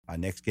Our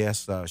next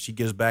guest, she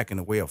gives back in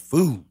the way of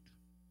food.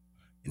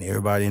 And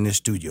everybody in the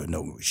studio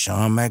knows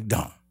Sean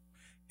McDonald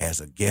has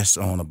a guest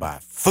on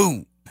about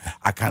food.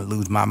 I kind of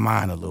lose my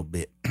mind a little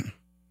bit.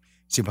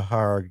 She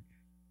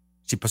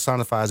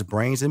personifies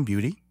brains and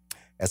beauty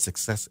as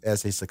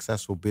a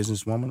successful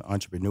businesswoman,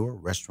 entrepreneur,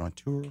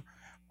 restaurateur,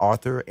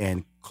 author,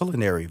 and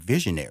culinary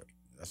visionary.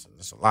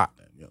 That's a lot.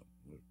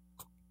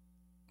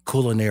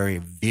 Culinary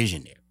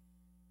visionary.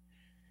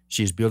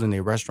 She is building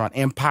a restaurant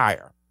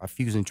empire by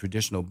fusing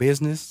traditional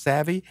business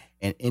savvy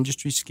and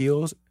industry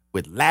skills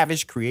with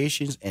lavish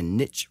creations and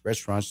niche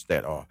restaurants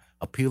that are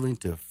appealing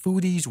to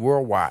foodies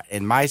worldwide.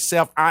 And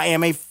myself, I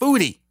am a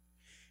foodie.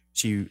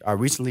 She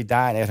recently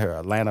dined at her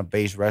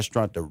Atlanta-based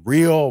restaurant, the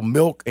Real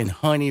Milk and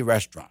Honey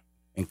Restaurant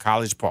in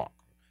College Park.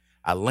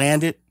 I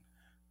landed,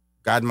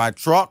 got in my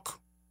truck,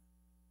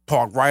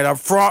 parked right up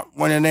front,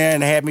 went in there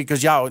and had me,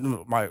 because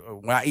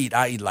when I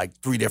eat like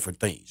 3 different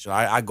things. So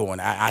I go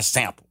and I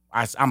sample.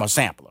 I'm a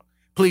sampler.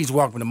 Please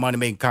welcome to Money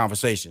Making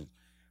Conversations,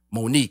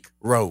 Monique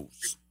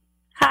Rose.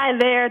 Hi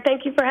there.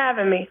 Thank you for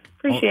having me.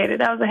 Appreciate it.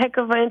 That was a heck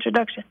of an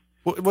introduction.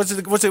 Was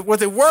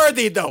it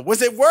worthy, though?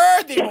 Was it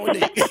worthy,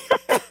 Monique?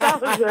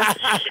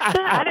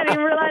 I didn't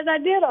even realize I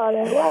did all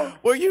that. Wow.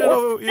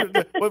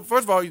 Well,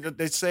 first of all,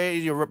 they say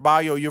in your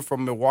bio you're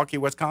from Milwaukee,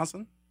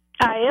 Wisconsin?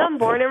 I am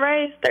born and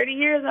raised. 30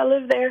 years I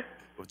lived there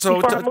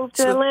before I moved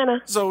to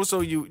Atlanta.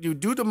 So you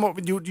do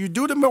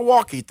the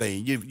Milwaukee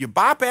thing. You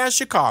bypass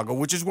Chicago,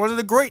 which is one of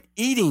the great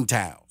eating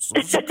towns.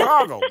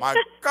 Chicago, my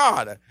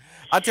God.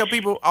 I tell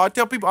people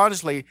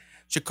honestly,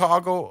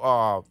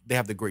 Chicago, they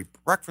have the great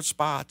breakfast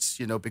spots,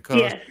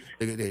 because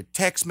the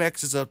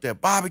Tex-Mex is up there,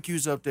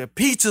 barbecue's up there,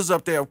 pizza's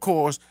up there, of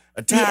course,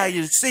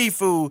 Italian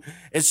seafood.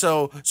 And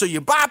so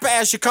you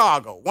bypass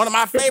Chicago, one of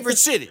my favorite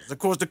cities. Of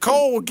course, the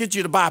cold will get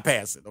you to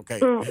bypass it, okay?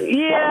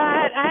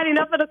 Yeah, I had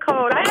enough of the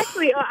cold. I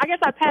actually, I guess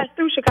I passed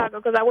through Chicago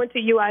because I went to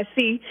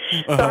UIC.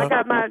 So I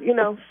got my,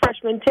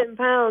 freshman 10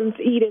 pounds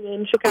eating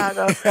in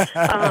Chicago.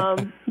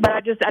 But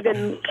I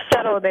didn't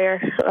settle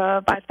there.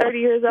 By 30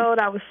 years old,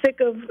 I was sick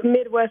of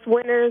Midwest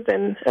winters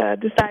and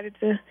decided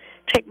to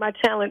take my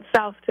talent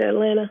south to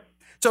Atlanta.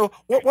 So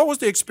what was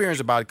the experience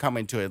about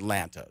coming to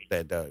Atlanta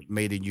that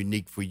made it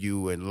unique for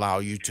you and allow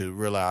you to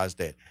realize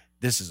that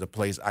this is a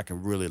place I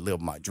can really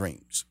live my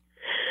dreams?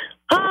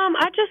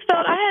 I just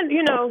felt I had,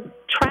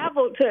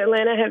 traveled to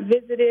Atlanta, had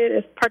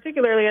visited,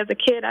 particularly as a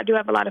kid. I do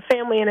have a lot of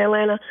family in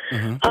Atlanta.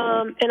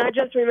 And I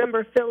just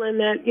remember feeling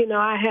that,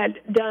 I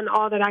had done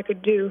all that I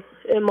could do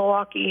in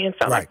Milwaukee and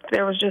felt like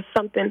there was just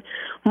something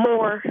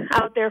more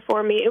out there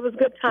for me. It was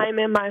good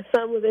timing. My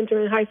son was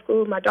entering high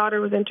school. My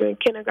daughter was entering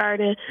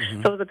kindergarten.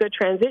 So it was a good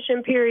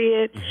transition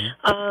period.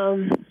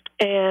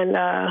 And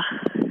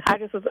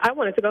I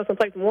wanted to go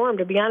someplace warm,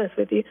 to be honest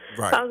with you.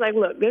 So I was like,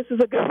 look, this is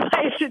a good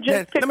place to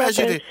just pick up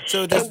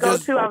and go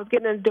to. I was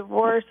getting a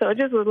divorce, so it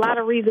just was a lot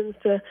of reasons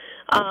to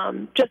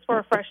just for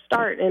a fresh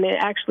start. And it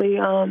actually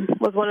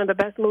was one of the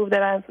best moves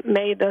that I've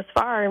made thus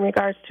far in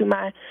regards to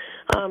my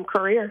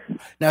career.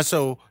 Now,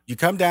 so you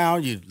come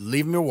down, you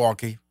leave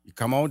Milwaukee. You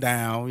come on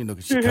down,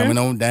 because you're coming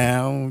on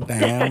down,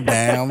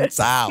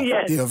 south.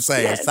 Yes. You know what I'm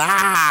saying? Yes.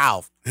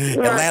 South.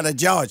 Atlanta,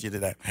 Georgia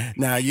today.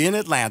 Now, you're in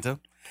Atlanta.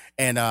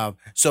 And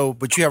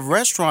but you have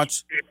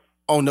restaurants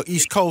on the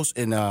East Coast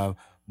in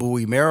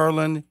Bowie,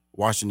 Maryland,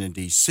 Washington,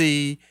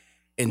 D.C.,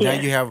 and now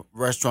you have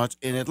restaurants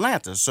in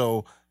Atlanta.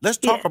 So let's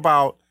talk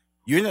about,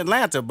 you're in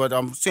Atlanta, but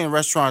I'm seeing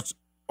restaurants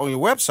on your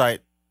website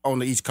on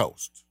the East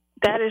Coast.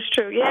 That is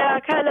true. Yeah, I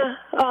kind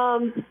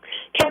of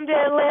came to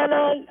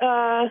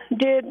Atlanta,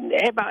 did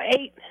about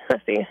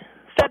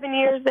 7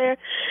 years there,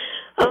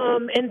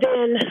 and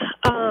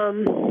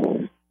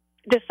then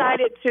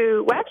decided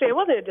to, well, actually, it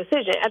wasn't a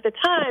decision. At the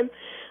time,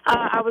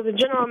 I was a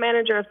general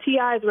manager of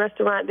T.I.'s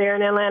restaurant there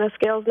in Atlanta,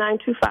 Scales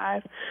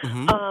 925.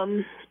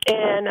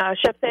 And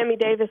Chef Sammy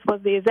Davis was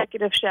the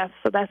executive chef,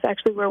 so that's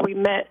actually where we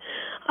met.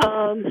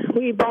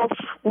 We both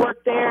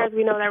worked there. As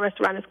we know, that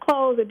restaurant is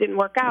closed. It didn't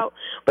work out.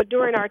 But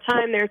during our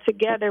time there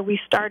together, we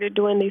started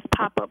doing these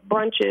pop-up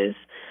brunches.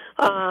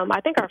 I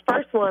think our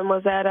first one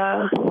was at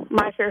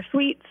My Fair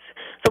Sweets.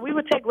 So we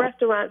would take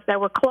restaurants that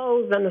were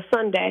closed on a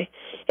Sunday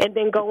and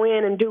then go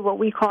in and do what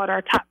we called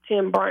our top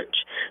 10 brunch.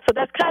 So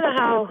that's kind of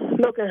how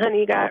Milk and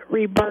Honey got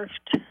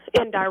rebirthed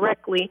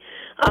indirectly,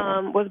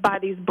 was by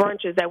these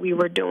brunches that we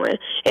were doing.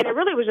 And it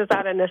really was just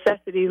out of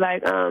necessity.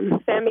 Like,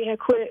 Sammy had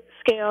quit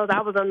Scales.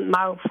 I was on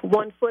my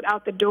 1 foot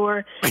out the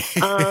door.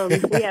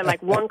 We had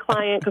like one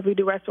client because we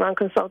do restaurant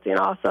consulting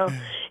also.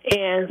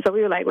 And so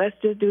we were like, let's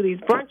just do these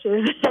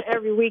brunches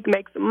every week,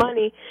 make some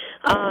money.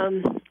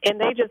 And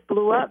they just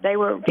blew up.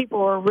 People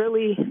were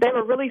really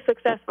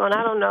successful. And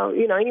I don't know,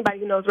 anybody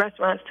who knows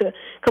restaurants, to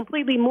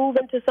completely move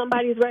into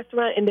somebody's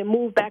restaurant and then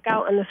move back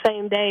out on the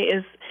same day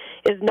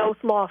is no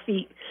small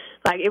feat.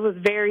 Like, it was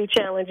very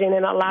challenging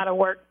and a lot of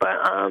work, but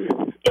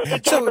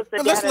it gave us the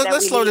data that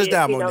let's we slow this needed,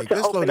 down, Monique.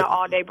 to open an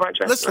all-day brunch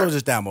restaurant. Let's slow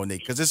this down,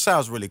 Monique, because it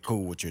sounds really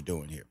cool what you're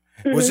doing here.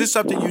 Was this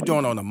something you're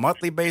doing on a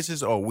monthly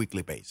basis or a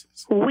weekly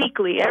basis?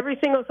 Weekly, every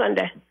single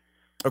Sunday.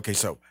 Okay,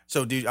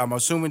 I'm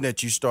assuming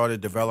that you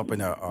started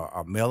developing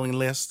a mailing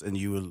list and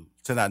you will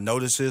send out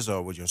notices,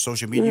 or with your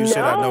social media you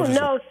send out No, notices?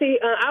 no. See,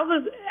 I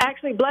was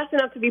actually blessed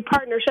enough to be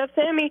partner. Chef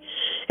Sammy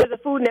is a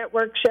Food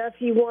Network chef.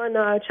 He won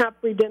Chop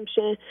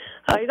Redemption.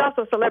 He's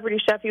also a celebrity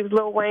chef. He was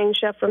Lil Wayne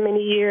chef for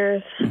many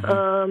years.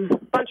 A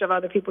bunch of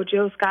other people,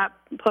 Jill Scott,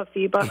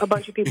 Puffy, a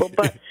bunch of people,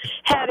 but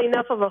had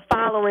enough of a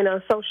following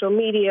on social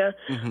media.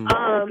 And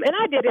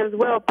I did it as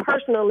well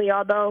personally,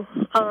 although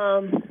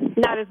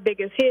not as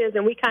big as his.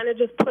 And we kind of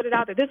just put it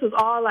out there. This was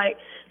all like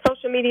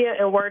social media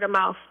and word of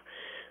mouth.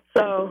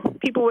 So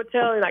people would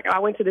tell me, like, I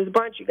went to this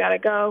brunch, you got to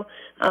go.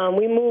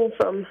 We moved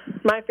from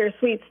My Fair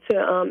Sweets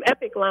to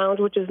Epic Lounge,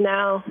 which is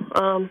now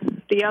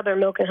the other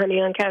Milk and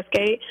Honey on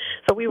Cascade.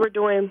 So we were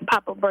doing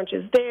pop-up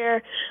brunches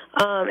there,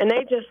 and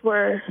they just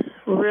were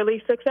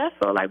really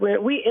successful. Like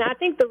and I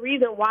think the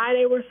reason why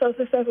they were so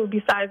successful,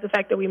 besides the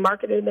fact that we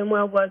marketed them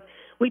well, was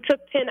we took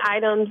 10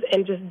 items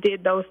and just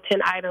did those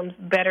 10 items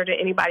better than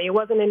anybody. It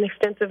wasn't an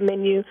extensive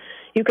menu.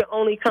 You could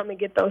only come and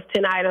get those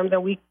 10 items,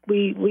 and we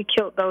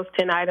killed those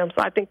 10 items.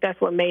 So I think that's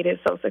what made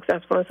it so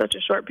successful in such a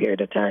short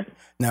period of time.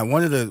 Now,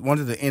 one of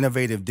the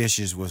innovative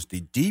dishes was the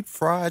deep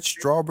fried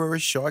strawberry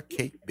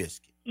shortcake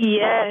biscuit.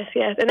 Yes,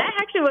 and that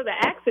actually was an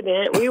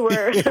accident. We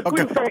were stop.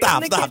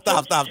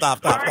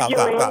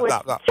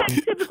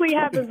 Typically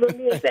happens when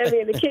me and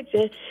Sammy in the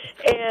kitchen,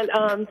 and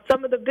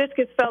some of the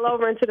biscuits fell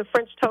over into the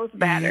French toast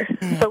batter.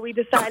 So we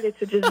decided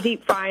to just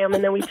deep fry them,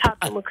 and then we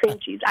topped them with cream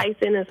cheese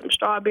icing and some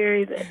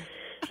strawberries, and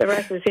the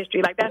rest is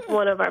history. Like, that's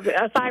one of our,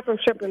 aside from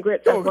shrimp and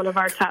grits, that's one of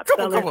our top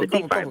sellers, the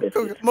deep fried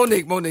biscuits.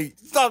 Monique,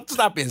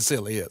 stop being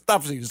silly here.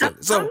 Stop being silly.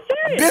 So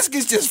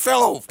biscuits just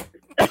fell over.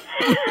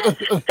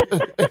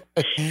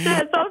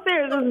 Yeah, so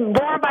serious. It was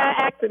born by an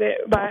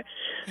accident, by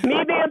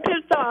me being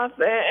pissed off.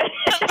 I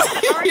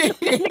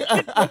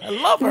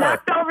love her.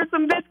 Knocked over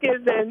some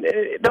biscuits, and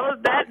that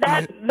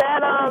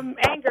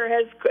anger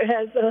has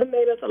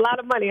made us a lot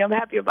of money. I'm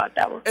happy about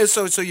that one. And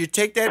so you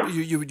take that,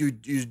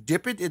 you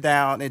dip it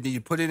down, and then you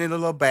put it in a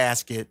little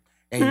basket,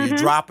 and you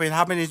drop it.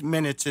 How many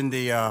minutes in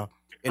the?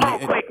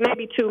 Quick,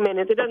 maybe 2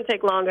 minutes. It doesn't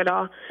take long at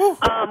all.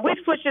 We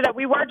switched it up.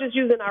 We were just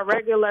using our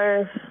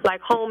regular, like,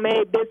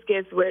 homemade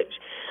biscuits, which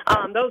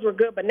those were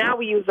good. But now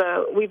we've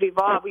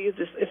evolved. We use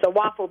this. It's a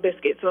waffle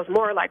biscuit, so it's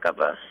more like of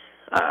a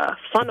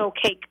funnel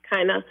cake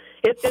kind of.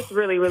 It's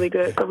really, really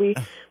good. So we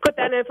put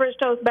that in French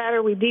toast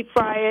batter. We deep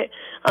fry it.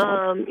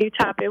 You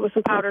top it with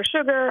some powdered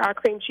sugar, our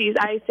cream cheese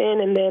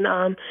icing, and then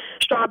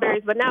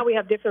strawberries. But now we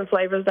have different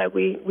flavors. Like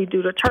we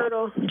do the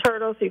turtle,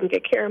 so you can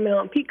get caramel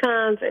and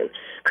pecans and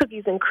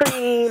cookies and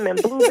cream and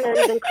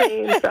blueberries and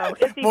cream. So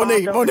it's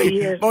evolved over the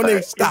years.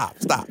 Monique, stop.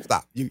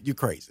 You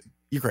crazy.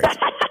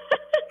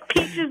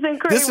 Peaches and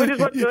cream, that's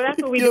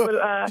what we do.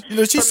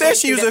 She said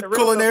she was a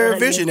culinary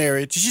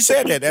visionary. She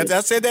said that.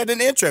 I said that in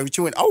the intro. She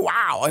went, "Oh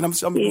wow!" And I'm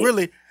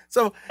really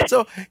so.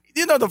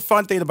 The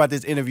fun thing about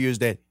this interview is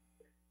that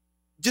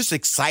just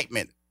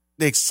excitement,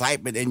 the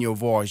excitement in your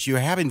voice. You're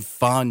having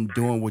fun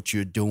doing what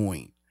you're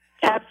doing.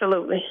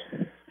 Absolutely.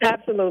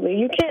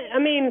 You can't. I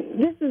mean,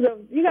 you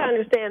gotta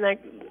understand.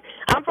 Like,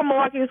 I'm from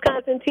Milwaukee,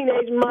 Wisconsin,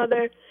 teenage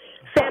mother.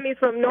 Sammy's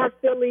from North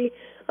Philly.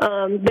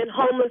 Been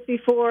homeless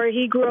before.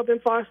 He grew up in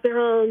foster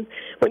homes.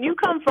 When you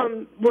come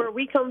from where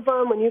we come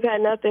from, when you've had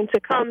nothing, to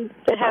come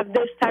to have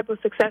this type of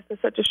success in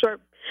such a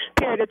short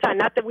period of time,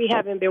 not that we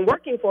haven't been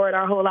working for it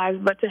our whole lives,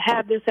 but to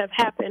have this have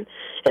happened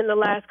in the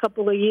last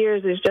couple of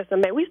years is just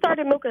amazing. We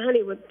started Milk and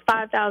Honey with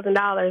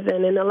 $5,000,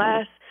 and in the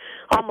last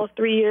almost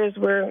 3 years,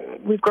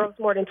 we've grossed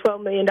more than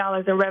 $12 million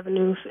in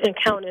revenues and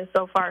counting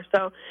so far.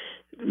 So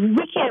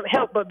we can't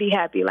help but be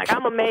happy. Like,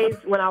 I'm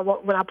amazed when I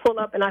pull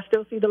up and I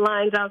still see the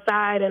lines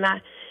outside, and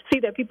I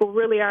see that people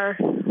really are,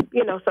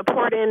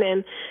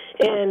 supporting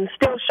and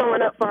still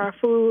showing up for our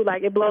food.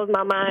 Like, it blows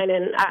my mind,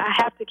 and I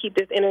have to keep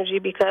this energy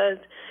because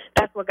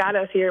that's what got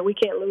us here. We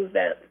can't lose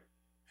that.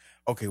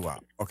 Okay, wow.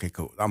 Okay,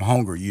 cool. I'm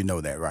hungry. You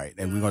know that, right?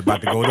 And we're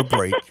about to go to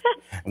break.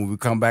 And when we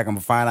come back, I'm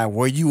going to find out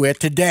where you at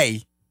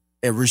today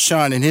and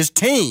Rashawn and his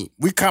team.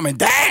 We coming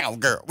down,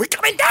 girl. We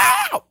coming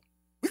down.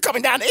 We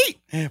coming down to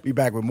eat. Be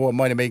back with more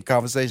Money Making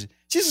Conversation.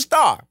 She's a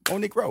star,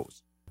 Monique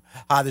Rose.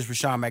 Hi, this is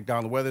Rashawn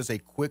McDonald. Whether it's a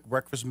quick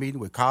breakfast meeting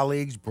with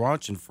colleagues,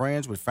 brunch and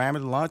friends, with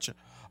family lunch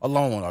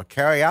alone, or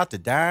carry out to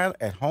dine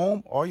at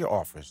home or your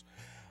office,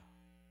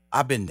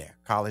 I've been there.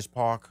 College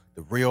Park,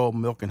 the real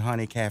Milk and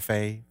Honey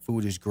Cafe.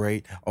 Food is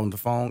great. On the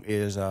phone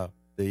is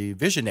the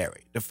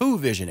visionary, the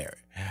food visionary.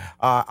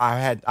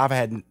 I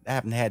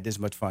haven't had this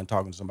much fun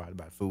talking to somebody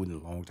about food in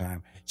a long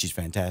time. She's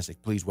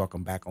fantastic. Please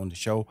welcome back on the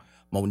show,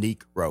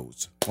 Monique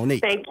Rose.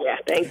 Monique. Thank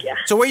you.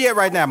 So where you at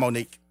right now,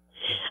 Monique?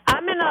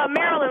 I'm in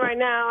Maryland right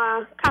now,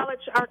 our College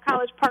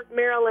Park,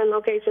 Maryland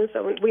location.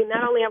 So we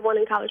not only have one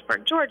in College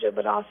Park, Georgia,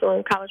 but also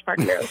in College Park,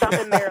 Maryland. So I'm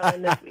in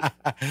Maryland this week.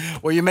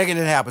 Well, you're making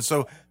it happen.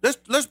 So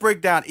let's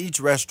break down each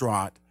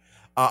restaurant.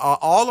 Are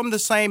all of them the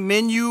same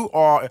menu?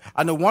 Or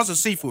I know one's a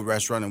seafood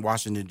restaurant in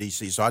Washington,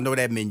 D.C., so I know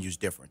that menu's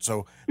different.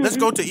 So let's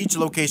go to each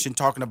location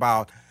talking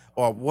about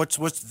what's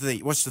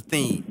the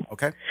theme,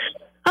 okay?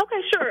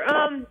 Okay, sure.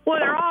 Well,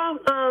 they're all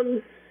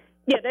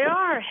Yeah, they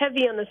are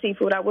heavy on the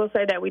seafood. I will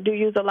say that. We do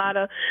use a lot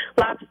of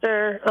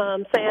lobster,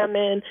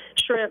 salmon,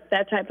 shrimp,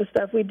 that type of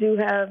stuff. We do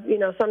have,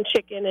 some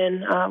chicken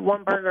and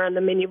one burger on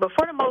the menu. But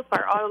for the most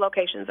part, all the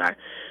locations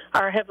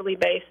are heavily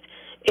based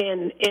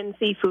in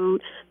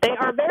seafood. They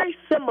are very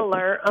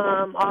similar,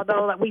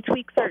 although we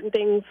tweak certain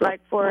things. Like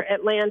for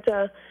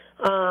Atlanta,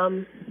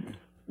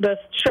 the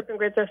shrimp and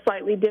grits are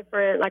slightly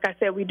different. Like I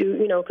said, we do,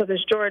 because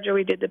it's Georgia,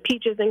 we did the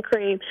peaches and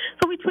cream.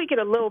 So we tweak it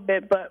a little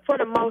bit, but for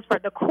the most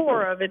part, the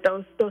core of it,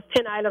 those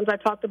 10 items I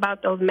talked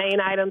about, those main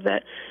items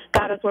that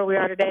got us where we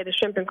are today, the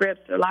shrimp and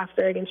grits, the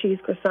lobster, egg and cheese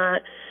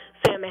croissant,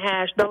 salmon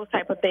hash, those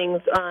type of things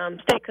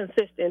stay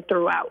consistent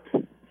throughout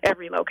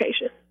every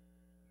location.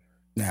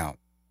 Now,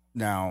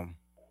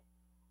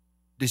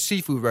 the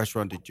seafood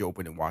restaurant that you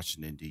opened in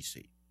Washington,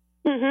 D.C.,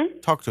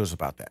 talk to us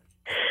about that.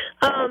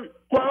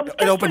 Well,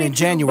 it opened in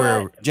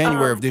January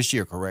of this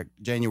year, correct?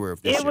 January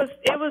of this year.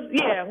 It was,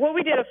 yeah. Well,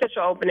 we did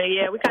official opening,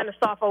 yeah. We kind of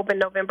soft opened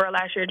November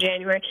last year,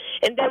 January.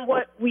 And then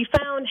what we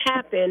found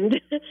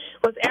happened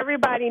was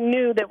everybody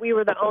knew that we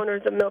were the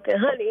owners of Milk and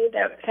Honey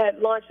that had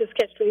launched this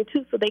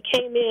Catch-22. So they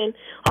came in,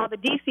 all the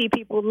D.C.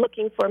 people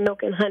looking for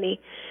Milk and Honey,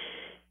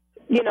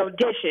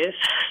 dishes.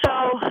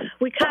 So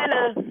we kind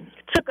of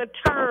took a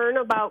turn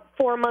about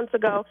 4 months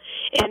ago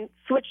and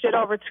switched it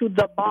over to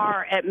the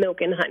bar at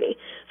Milk and Honey.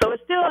 So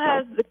it still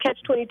has the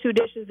Catch-22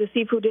 dishes, the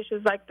seafood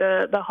dishes like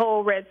the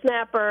whole red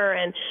snapper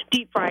and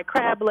deep-fried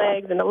crab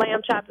legs and the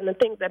lamb chops and the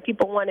things that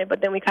people wanted,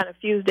 but then we kind of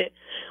fused it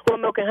with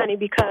Milk and Honey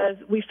because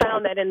we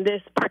found that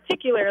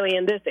particularly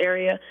in this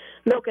area,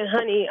 Milk and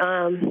Honey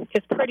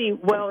is pretty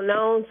well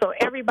known. So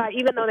everybody,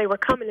 even though they were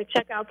coming to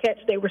check out Catch,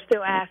 they were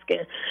still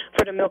asking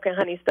for the Milk and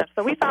Honey stuff.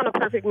 So we found a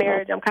perfect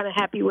marriage. I'm kind of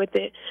happy with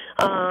it.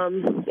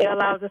 It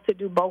allows us to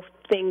do both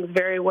things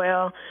very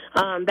well.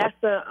 That's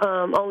the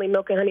only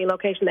Milk and Honey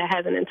location that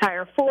has an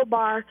entire full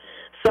bar.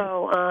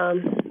 So,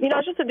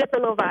 it's just a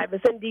different little vibe.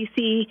 It's in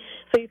D.C.,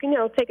 so you can,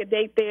 take a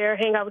date there,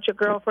 hang out with your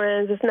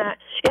girlfriends. It's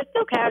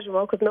still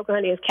casual because Milk and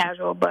Honey is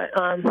casual, but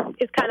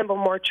it's kind of a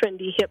more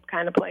trendy, hip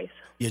kind of place.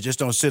 Yeah, just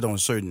don't sit on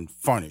certain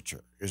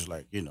furniture. It's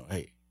like,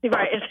 hey.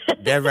 Right.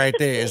 That right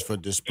there is for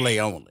display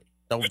only.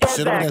 Don't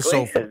sit on that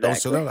sofa. Exactly. Don't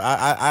sit on.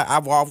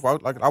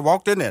 I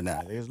walked in there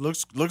now. It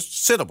looks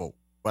sittable,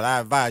 but I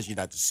advise you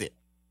not to sit.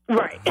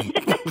 Right.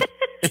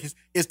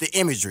 It's the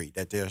imagery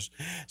that there's.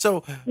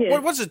 So,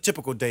 what's a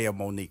typical day of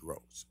Monique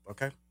Rose?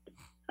 Okay.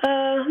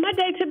 My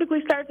day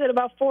typically starts at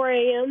about 4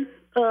 a.m.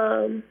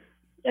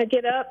 I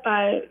get up,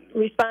 I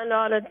respond to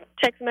all the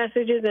text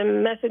messages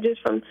and messages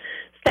from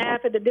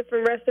staff at the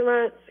different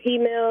restaurants,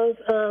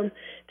 emails.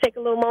 Take a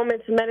little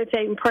moment to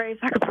meditate and pray so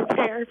I can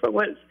prepare for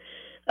what's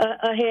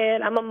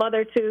ahead. I'm a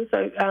mother too,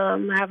 so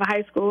I have a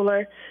high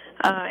schooler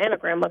and a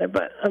grandmother,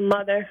 but a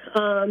mother,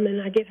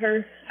 and I get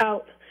her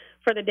out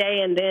for the day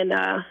and then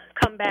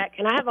come back.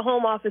 And I have a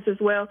home office as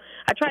well.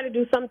 I try to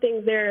do some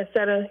things there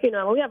instead of,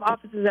 we have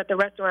offices at the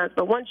restaurants,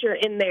 but once you're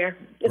in there,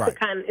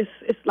 it's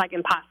it's like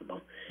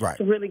impossible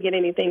to really get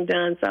anything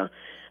done. So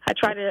I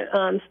try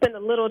to spend a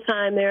little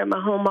time there at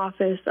my home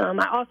office.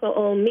 I also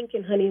own Mink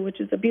and Honey, which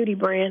is a beauty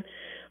brand.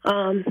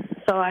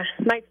 So I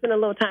might spend a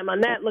little time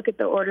on that, look at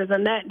the orders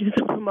on that, do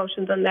some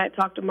promotions on that,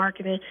 talk to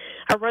marketing.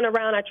 I run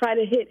around. I try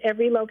to hit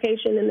every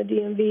location in the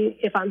DMV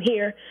if I'm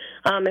here.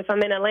 If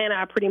I'm in Atlanta,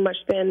 I pretty much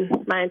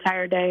spend my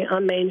entire day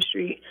on Main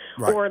Street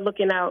or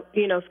looking out,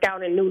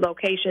 scouting new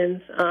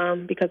locations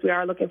because we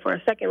are looking for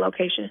a second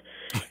location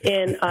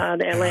in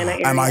the Atlanta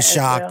area.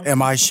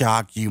 Am I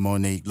shocked, you,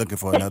 Monique, looking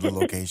for another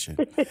location?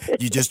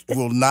 You just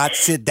will not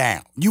sit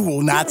down. You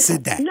will not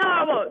sit down. No,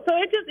 I won't. So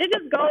it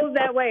just goes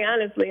that way,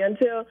 honestly,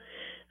 until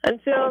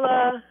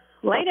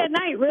late at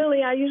night,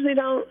 really. I usually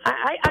don't.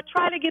 I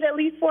try to get at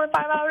least 4 or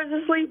 5 hours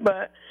of sleep,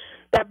 but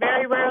that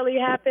very rarely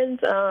happens.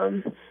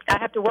 I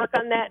have to work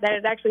on that. That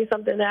is actually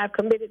something that I've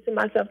committed to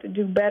myself to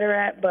do better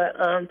at. But,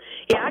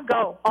 I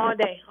go all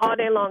day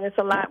long. It's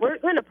a lot. We're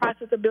in the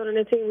process of building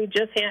a team. We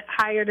just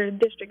hired a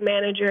district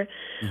manager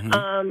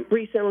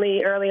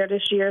recently, earlier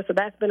this year, so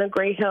that's been a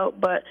great help.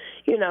 But,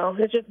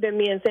 it's just been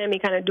me and Sammy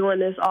kind of doing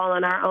this all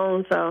on our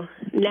own. So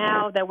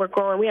now that we're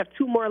growing, we have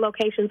 2 more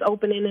locations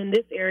opening in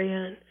this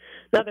area,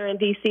 another in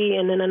D.C.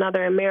 and then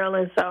another in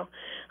Maryland. So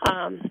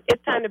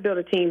it's time to build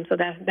a team. So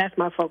that's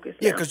my focus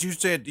now. Yeah, because you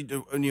said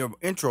in your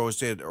intro, it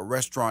said a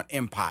restaurant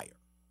empire.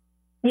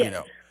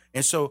 Yes.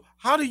 And so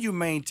how do you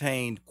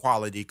maintain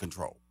quality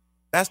control?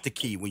 That's the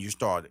key when you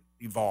start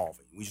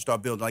evolving. When you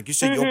start building, like you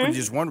said, you opened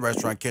just one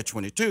restaurant,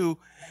 Catch-22.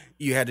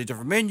 You had a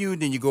different menu.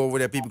 Then you go over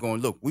there, people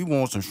going, look, we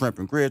want some shrimp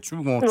and grits. We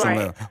want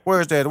some,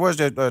 where's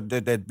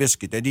that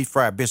biscuit, that deep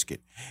fried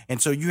biscuit?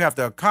 And so you have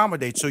to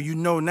accommodate. So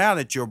now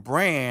that your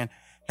brand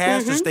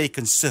has to stay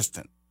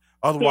consistent.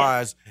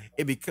 Otherwise,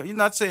 it becomes, you're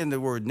not saying the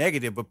word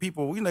negative, but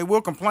people, they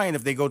will complain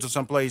if they go to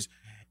some place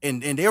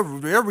and they'll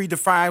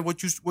redefine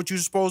what you're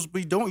supposed to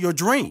be doing, your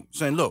dream.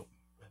 Saying, look,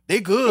 they're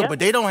good, but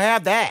they don't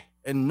have that.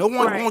 And no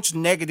one wants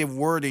negative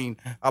wording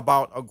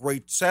about a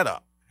great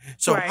setup.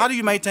 So how do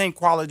you maintain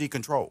quality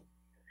control?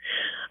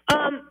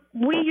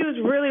 We use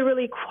really,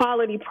 really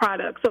quality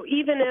products. So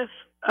even if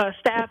a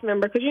staff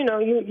member, because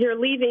you're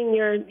leaving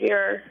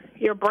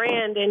your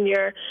brand and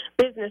your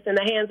business in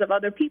the hands of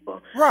other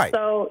people. Right.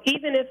 So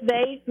even if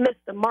they miss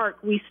the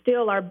mark, we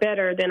still are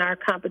better than our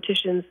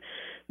competition's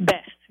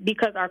best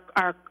because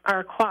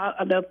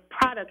the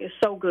product is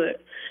so good.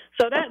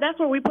 So that's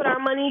where we put our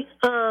money.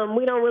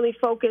 We don't really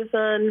focus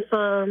on,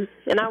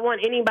 and I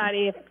want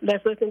anybody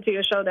that's listening to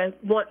your show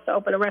that wants to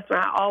open a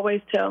restaurant, I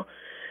always tell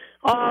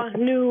all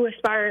new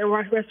aspiring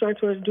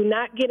restaurateurs, do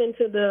not get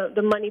into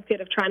the money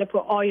pit of trying to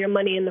put all your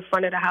money in the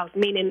front of the house,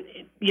 meaning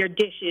your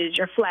dishes,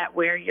 your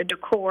flatware, your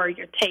decor,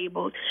 your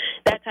tables,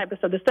 that type of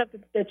stuff. The stuff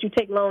that you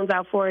take loans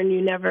out for and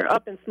you never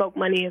up and smoke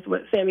money is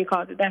what Sammy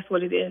calls it. That's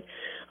what it is.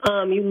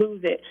 You lose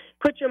it.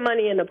 Put your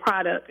money in the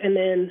product, and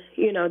then,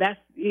 that's,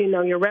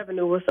 your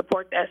revenue will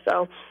support that.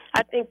 So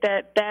I think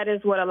that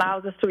is what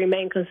allows us to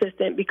remain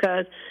consistent,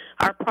 because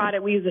our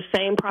product, we use the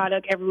same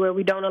product everywhere.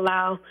 We don't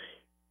allow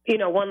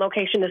one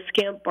location to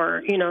skimp, or,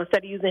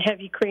 instead of using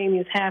heavy cream,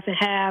 use half and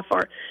half,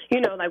 or,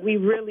 we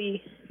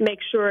really make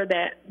sure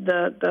that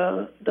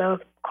the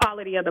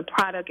quality of the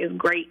product is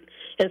great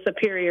and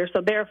superior.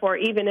 So therefore,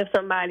 even if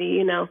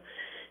somebody,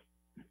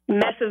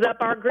 messes up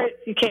our grits,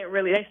 you can't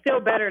really, they're still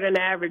better than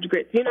the average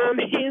grits. You know what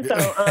I mean? So,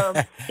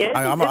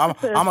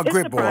 I'm a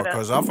grit boy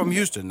because I'm from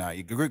Houston now.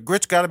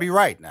 Grits got to be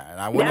right now.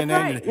 And I went That's in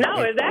there. Right.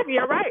 No, exactly.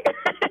 You're right.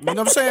 You know what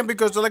I'm saying?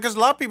 Because there's a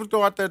lot of people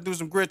go out there and do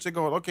some grits and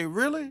go, okay,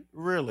 really?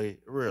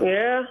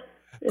 Yeah,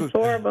 it's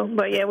horrible.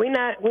 But yeah, we're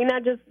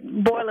not just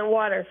boiling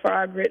water for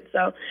our grits.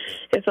 So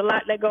it's a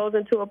lot that goes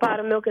into a pot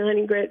of milk and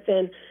honey grits.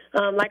 And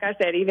like I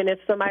said, even if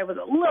somebody was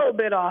a little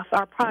bit off,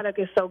 our product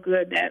is so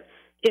good that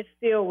it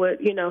still would,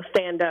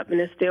 stand up, and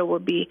it still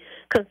would be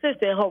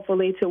consistent,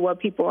 hopefully, to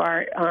what people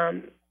are,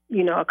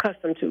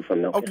 accustomed to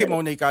from milk. Okay,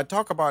 Monique, I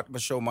talk about the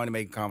show Money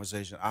Making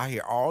Conversation. I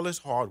hear all this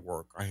hard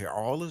work. I hear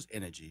all this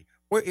energy.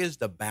 Where is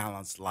the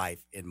balanced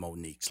life in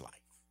Monique's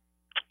life?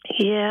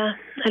 Yeah,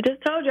 I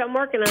just told you I'm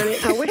working on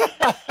it. I wish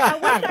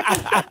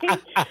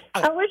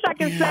I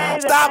could say.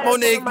 Stop,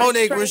 Monique.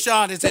 Monique,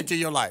 Rashawn is into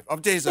your life.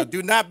 I'm telling you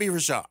something. Do not be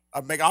Rashawn. I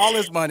make all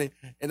this money,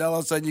 and all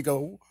of a sudden you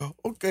go,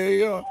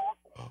 okay,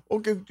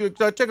 can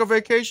I take a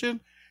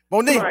vacation?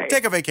 Monique, right.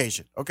 Take a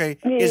vacation, okay?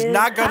 Yeah. It's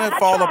not going to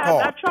fall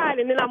apart. I tried,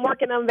 and then I'm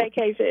working on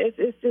vacation.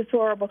 It's just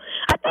horrible.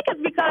 I think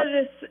it's because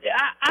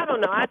I don't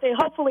know. I think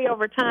hopefully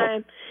over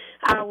time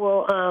I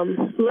will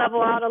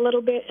level out a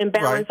little bit and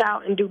balance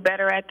out and do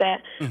better at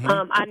that.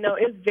 Mm-hmm. I know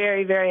it's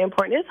very, very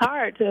important. It's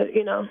hard to,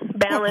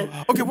 balance.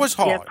 Okay, what's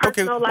hard?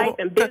 Personal life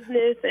and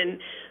business, and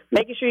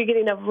making sure you get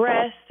enough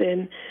rest,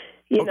 and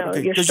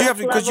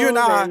because you and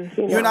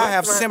I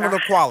have similar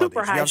qualities.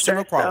 We have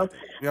similar qualities.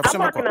 I'm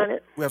working on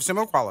it. We have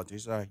similar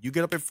qualities. You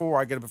get up at 4,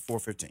 I get up at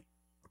 4:15.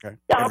 Okay.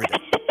 Every day.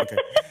 Okay.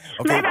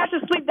 Maybe I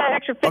should sleep that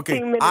extra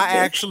 15 minutes. I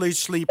actually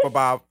sleep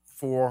about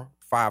 4-5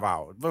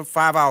 hours, but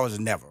 5 hours is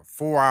never.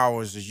 4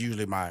 hours is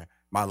usually my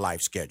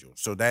life schedule.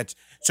 So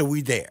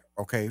we there.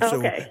 Okay.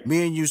 So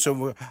me and you.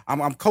 So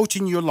I'm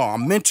coaching you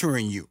along. I'm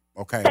mentoring you.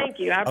 Okay. Thank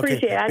you. I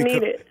appreciate it. I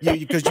need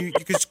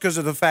it. Because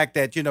of the fact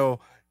that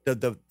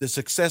the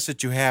success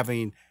that you're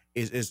having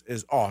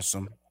is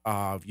awesome.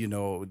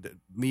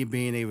 Me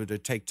being able to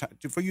take time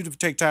for you to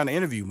take time to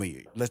interview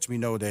me lets me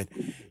know that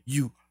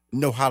you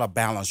know how to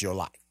balance your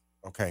life.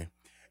 Okay.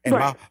 And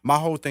my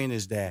whole thing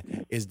is that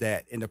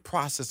in the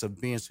process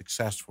of being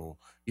successful,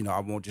 I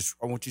want you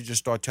to just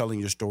start telling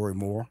your story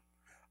more.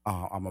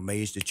 I'm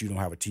amazed that you don't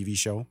have a TV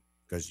show,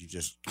 because you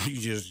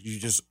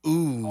just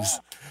ooze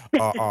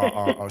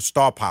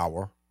star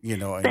power.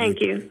 And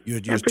Thank you.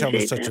 You're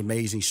telling such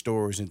amazing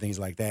stories and things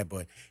like that.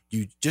 But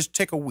you just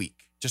take a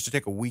week, to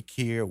take a week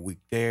here, a week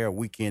there, a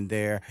weekend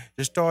there.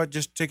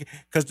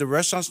 Because the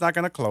restaurant's not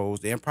going to close,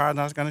 the Empire's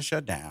not going to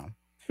shut down.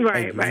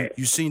 Right.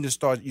 You seem to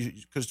start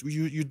because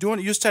you're doing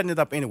it. You're setting it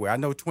up anyway. I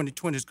know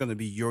 2020 is going to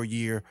be your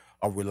year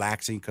of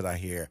relaxing, because I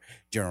hear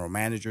general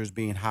managers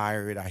being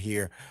hired. I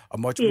hear a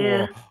much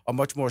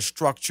more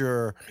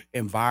structured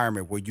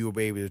environment where you'll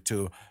be able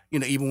to,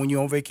 even when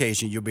you're on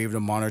vacation, you'll be able to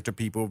monitor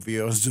people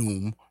via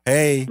Zoom.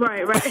 Hey,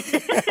 right,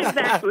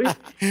 exactly.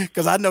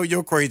 Because I know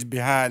your crazy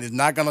behind is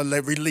not going to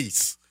let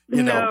release.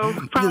 No,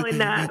 probably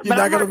not. But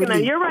I'm working on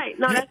it. You're right.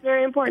 No, that's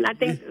very important. I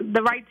think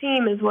the right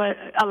team is what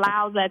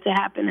allows that to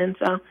happen. And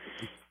so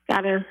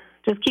got to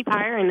just keep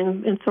hiring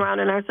and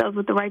surrounding ourselves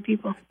with the right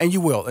people. And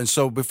you will. And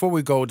so before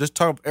we go, just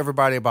talk to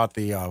everybody about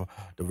the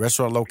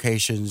restaurant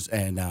locations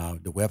and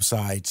the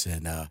websites.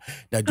 And now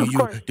do you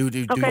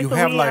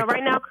have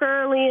right now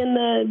currently in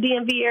the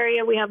DMV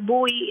area, we have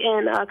Bowie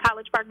in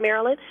College Park,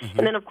 Maryland. Mm-hmm.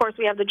 And then, of course,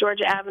 we have the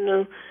Georgia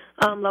Avenue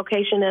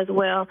location as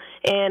well.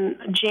 And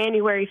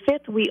January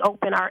 5th, we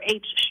open our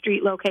H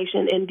Street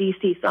location in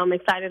D.C., so I'm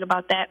excited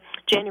about that.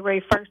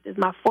 January 1st is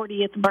my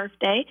 40th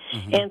birthday,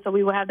 and so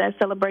we will have that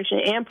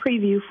celebration and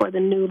preview for the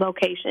new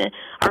location.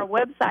 Our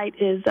website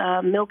is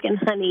Milk and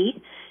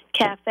Honey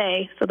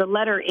Cafe, so the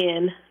letter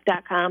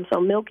N.com, so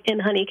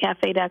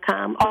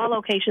milkandhoneycafe.com. All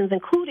locations,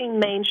 including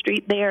Main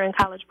Street there in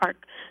College Park,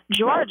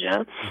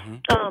 Georgia,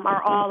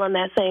 are all on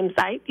that same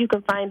site. You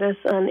can find us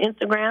on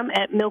Instagram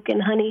at Milk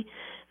and Honey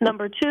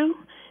 #2,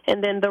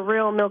 and then the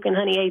Real Milk and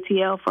Honey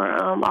ATL for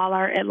all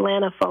our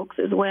Atlanta folks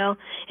as well.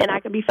 And I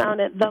can be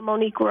found at the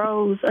Monique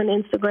Rose on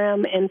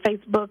Instagram and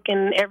Facebook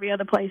and every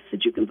other place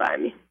that you can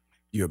find me.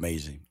 You're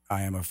amazing.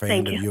 I am a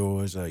fan of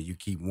yours. You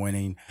keep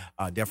winning.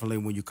 Definitely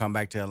when you come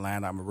back to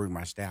Atlanta, I'm going to bring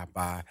my staff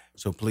by.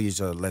 So please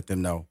let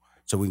them know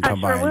so we can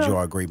come by and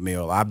enjoy a great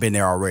meal. I've been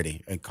there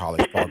already in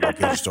College Park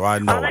location, so I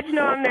know. I'll let you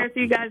know I'm there so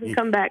you guys can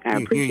come back.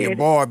 I appreciate it.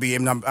 Boy,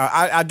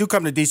 I do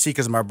come to D.C.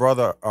 because my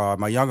brother,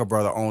 my younger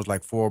brother, owns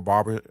like 4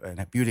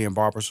 beauty and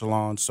barber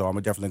salons, so I'm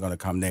definitely going to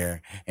come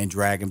there and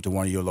drag him to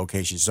one of your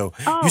locations. So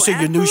you said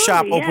your new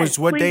shop opens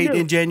what date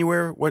in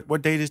January?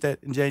 What date is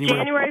that in January?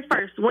 January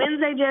 1st.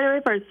 Wednesday,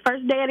 January 1st.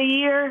 First day of the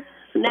year.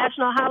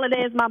 National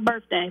holiday is my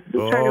birthday.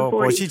 I'm turning 40,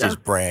 boy, she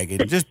just bragging.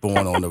 Just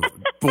born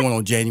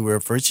on January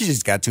 1st. She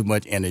just got too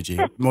much energy.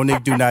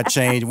 Monique, do not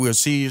change. We'll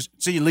see you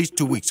at least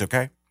 2 weeks,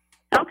 okay?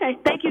 Okay.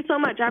 Thank you so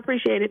much. I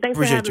appreciate it. Thanks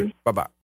for having me. Bye-bye.